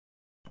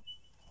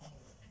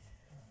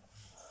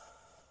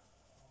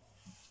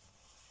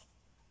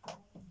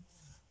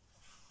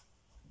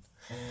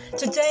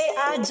Today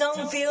I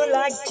don't feel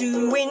like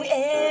doing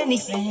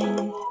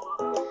anything.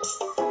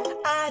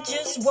 I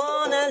just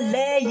wanna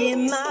lay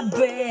in my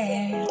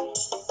bed.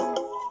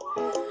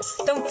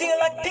 Don't feel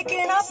like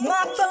picking up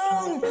my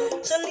phone,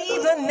 so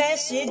leave a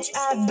message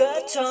at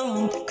the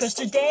tone. 'Cause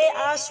today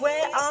I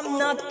swear I'm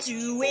not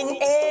doing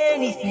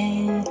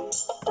anything.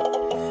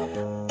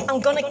 I'm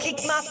gonna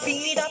kick my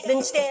feet up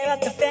and stare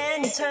at the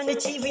fan, turn the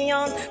TV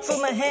on, throw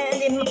my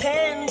hand in my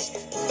pants.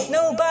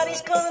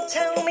 Nobody's gonna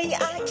tell me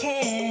I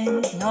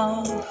can,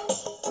 no.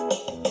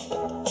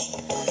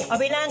 I'll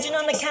be lounging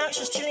on the couch,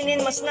 just chilling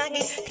in my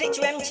snuggie, click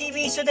to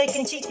MTV so they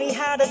can teach me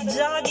how to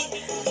doggy.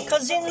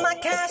 'Cause in my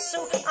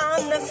castle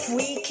I'm the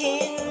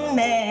freaking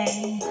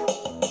man.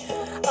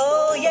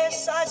 Oh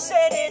yes, I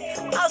said it,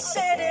 I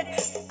said it,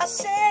 I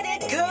said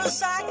it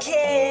 'cause I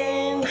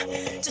can.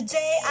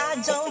 Today I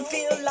don't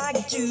feel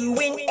like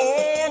doing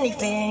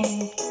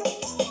anything.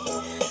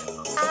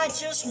 I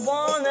just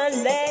wanna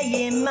lay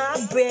in my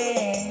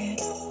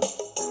bed.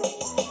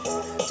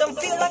 Don't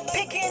feel like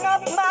picking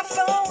up my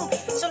phone,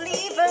 so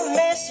leave a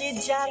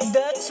message at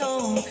the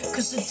tone.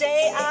 'Cause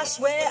today I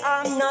swear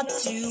I'm not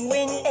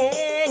doing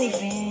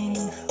anything.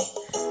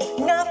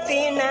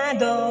 Nothing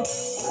at all.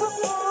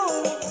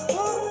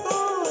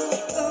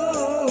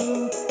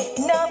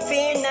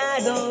 Nothing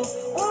at all.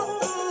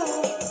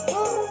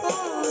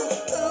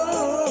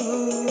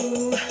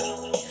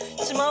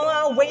 Tomorrow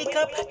I'll wake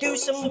up, do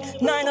some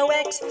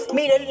 90X,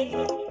 meet a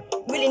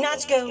really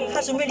nice girl,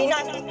 have some really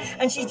nice,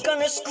 and she's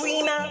gonna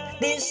scream out,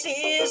 "This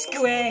is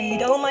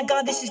great, oh my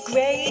god, this is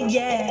great,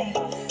 yeah."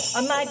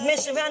 I might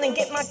mess around and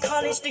get my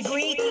college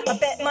degree. I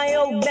bet my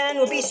old man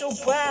will be so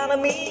proud of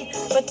me.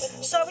 But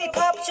sorry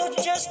Pops, you'll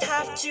just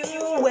have to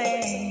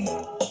wait.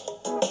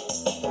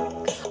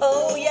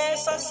 Oh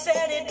yes, I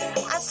said it,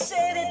 I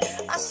said it,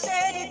 I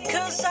said it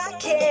 'cause I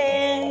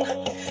can.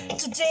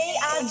 Today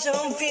I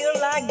don't feel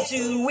like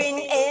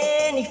doing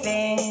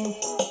anything.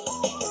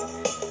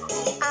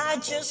 I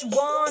just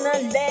wanna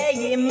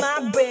lay in my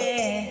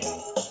bed.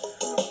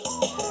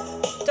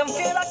 Don't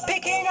feel like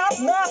picking up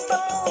my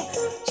phone,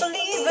 so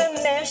leave a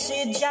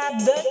message at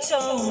the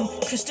tone.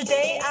 'Cause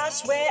today I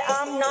swear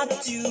I'm not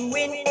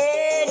doing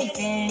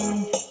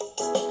anything.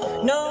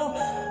 No,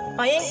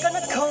 I ain't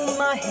gonna comb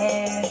my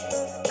hair,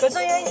 'cause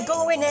I ain't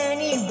going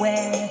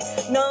anywhere.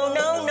 No,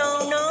 no, no,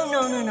 no,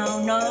 no, no, no,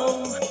 no,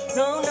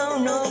 no, no,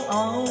 no,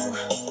 oh.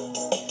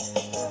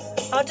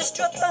 I'll just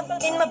drop up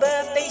in my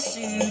birthday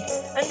suit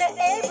and let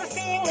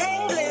everything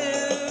hang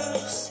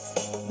loose.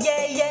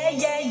 Yeah, yeah,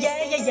 yeah,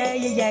 yeah, yeah, yeah,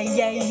 yeah,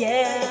 yeah,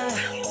 yeah.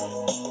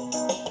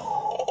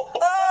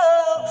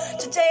 Oh,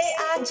 today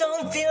I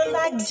don't feel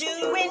like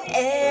doing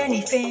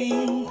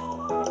anything.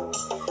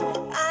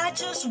 I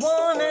just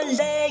wanna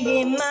lay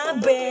in my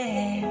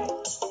bed.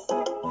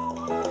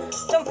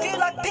 Don't feel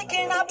like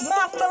picking up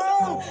my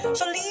phone,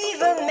 so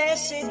leave a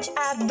message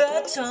at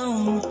the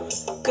tone.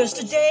 'Cause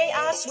today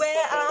I swear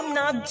I'm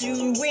not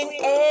doing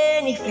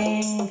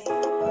anything.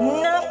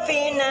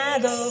 Nothing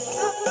at all.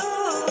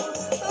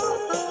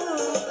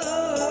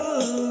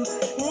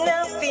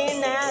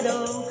 Nothing at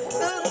all.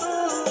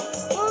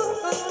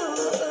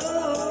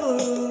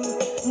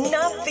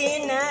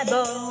 Nothing at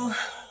all.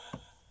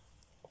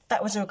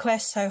 That was a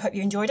request, so I hope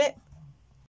you enjoyed it.